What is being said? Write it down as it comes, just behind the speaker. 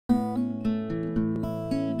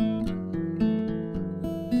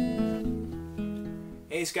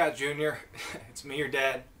Hey Scott Jr., it's me, your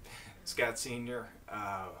dad, Scott Sr.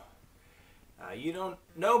 You don't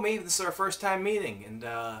know me. This is our first time meeting, and you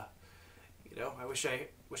know, I wish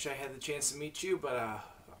I had the chance to meet you, but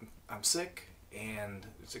I'm sick, and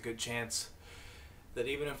it's a good chance that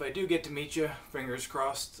even if I do get to meet you, fingers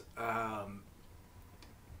crossed,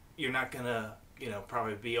 you're not gonna, you know,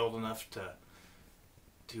 probably be old enough to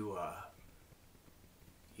you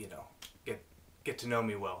know, get to know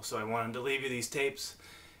me well. So I wanted to leave you these tapes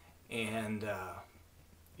and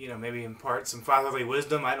you know, maybe impart some fatherly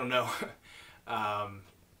wisdom. I don't know.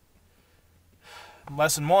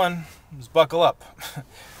 Lesson 1 is buckle up.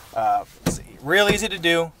 It's real easy to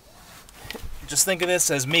do. Just think of this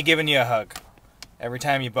as me giving you a hug every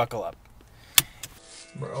time you buckle up.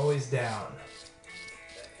 We're always down.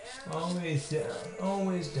 Always down.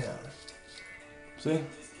 Always down. See?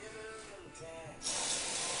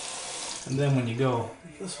 And then when you go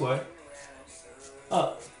this way,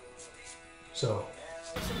 up. So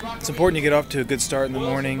it's important you get off to a good start in the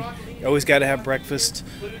morning. You always got to have breakfast.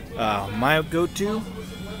 My go-to,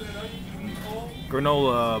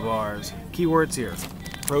 granola bars. Keywords here: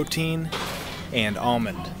 protein and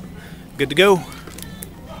almond. Good to go.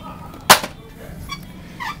 Ah,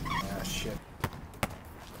 shit.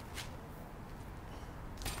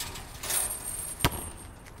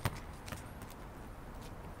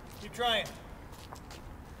 Keep trying.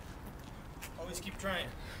 Always keep trying.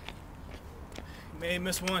 You may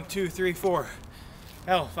miss 1, 2, 3, 4.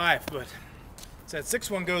 Hell, 5, but if that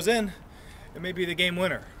 6th one goes in, it may be the game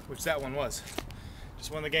winner, which that one was.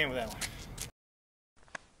 Just won the game with that one.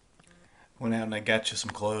 Went out and I got you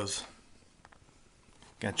some clothes.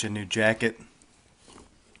 Got you a new jacket.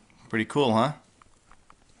 Pretty cool, huh?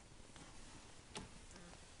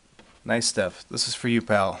 Nice stuff. This is for you,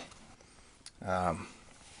 pal. You're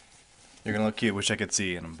gonna look cute. Wish I could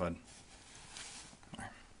see you in them, bud.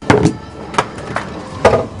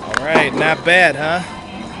 Alright, not bad, huh?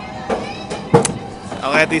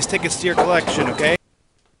 I'll add these tickets to your collection, okay?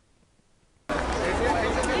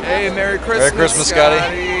 Hey, Merry Christmas, Merry Christmas,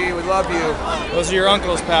 Scotty. We love you. Those are your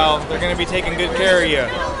uncles, pal. They're gonna be taking good care of you.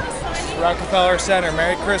 Rockefeller Center.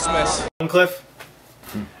 Merry Christmas. Cliff.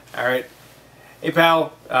 Alright. Hey,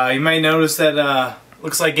 pal. You might notice that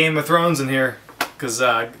looks like Game of Thrones in here, because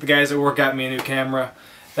the guys at work got me a new camera.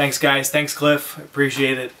 Thanks, guys. Thanks, Cliff.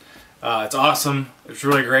 Appreciate it. It's awesome. It's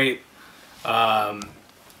really great.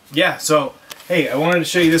 Yeah, so, hey, I wanted to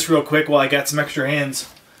show you this real quick while I got some extra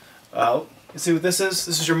hands. You see what this is?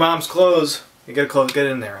 This is your mom's clothes. You gotta get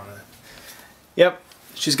in there on it. Yep,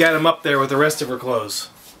 she's got them up there with the rest of her clothes.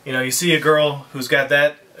 You know, you see a girl who's got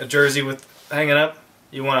a jersey with hanging up,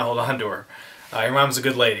 you want to hold on to her. Your mom's a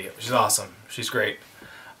good lady. She's awesome. She's great.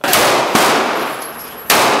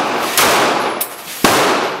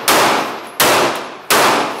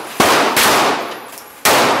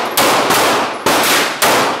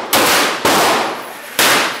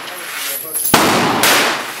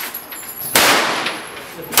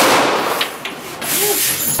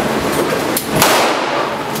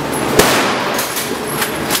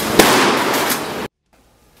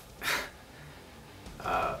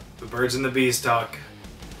 The birds and the bees talk.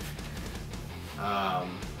 I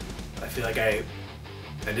feel like I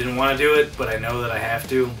didn't want to do it, but I know that I have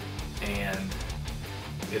to, and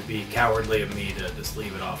it'd be cowardly of me to just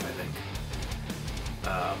leave it off, I think.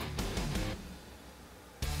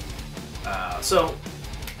 So,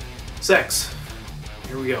 sex.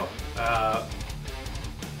 Here we go.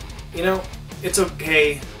 You know, it's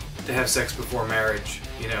okay to have sex before marriage.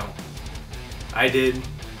 You know, I did.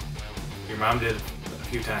 Your mom did a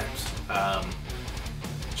few times.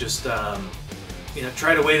 You know,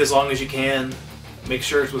 try to wait as long as you can. Make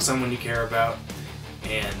sure it's with someone you care about,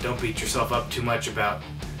 and don't beat yourself up too much about,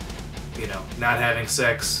 you know, not having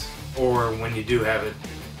sex, or when you do have it.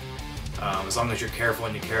 As long as you're careful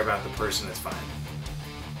and you care about the person, it's fine.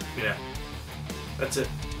 You know, that's it.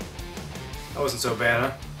 That wasn't so bad,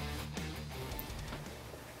 huh?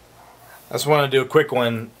 I just want to do a quick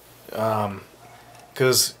one,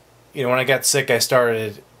 because, you know, when I got sick, I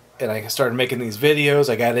started making these videos.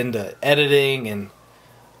 I got into editing, and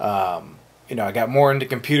you know, I got more into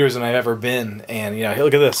computers than I've ever been. And you know, hey,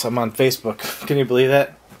 look at this. I'm on Facebook. Can you believe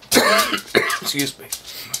that? Excuse me.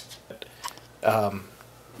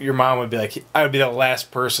 Your mom would be like, I would be the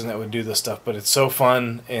last person that would do this stuff, but it's so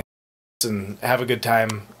fun, and have a good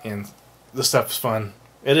time, and this stuff is fun.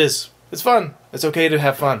 It is. It's fun. It's okay to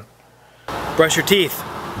have fun. Brush your teeth.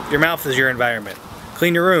 Your mouth is your environment.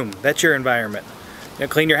 Clean your room. That's your environment. You know,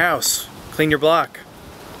 clean your house. Clean your block.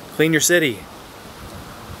 Clean your city.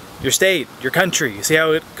 Your state. Your country. You see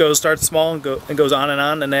how it goes? Starts small and goes on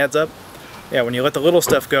and adds up. Yeah, when you let the little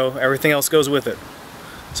stuff go, everything else goes with it.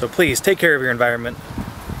 So please, take care of your environment.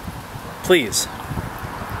 Please.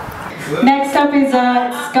 Next up is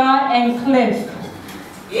Scott and Cliff.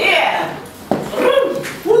 Yeah! Woo!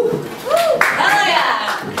 Woo! Hell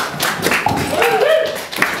yeah!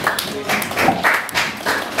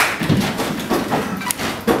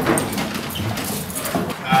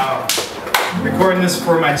 Recording this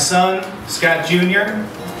for my son, Scott Jr.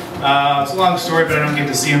 It's a long story, but I don't get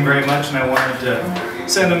to see him very much, and I wanted to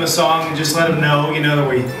send him a song and just let him know, that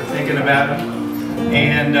we're thinking about him.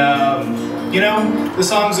 And, the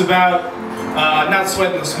song's about not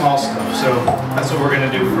sweating the small stuff, so that's what we're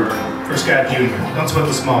going to do for Scott Jr. Don't sweat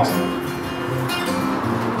the small stuff.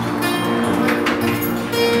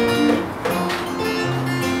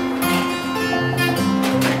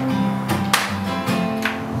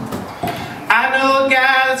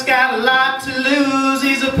 That's got a lot to lose.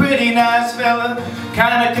 He's a pretty nice fella,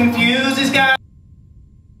 kinda confused. He's got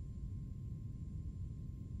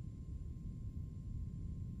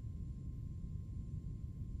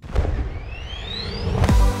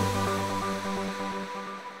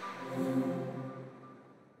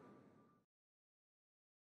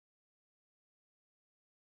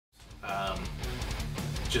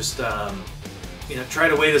try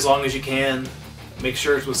to wait as long as you can. Make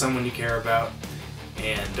sure it's with someone you care about.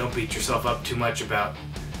 And don't beat yourself up too much about,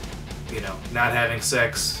 not having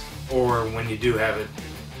sex, or when you do have it.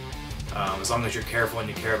 As long as you're careful and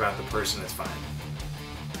you care about the person, it's fine.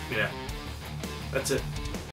 That's it.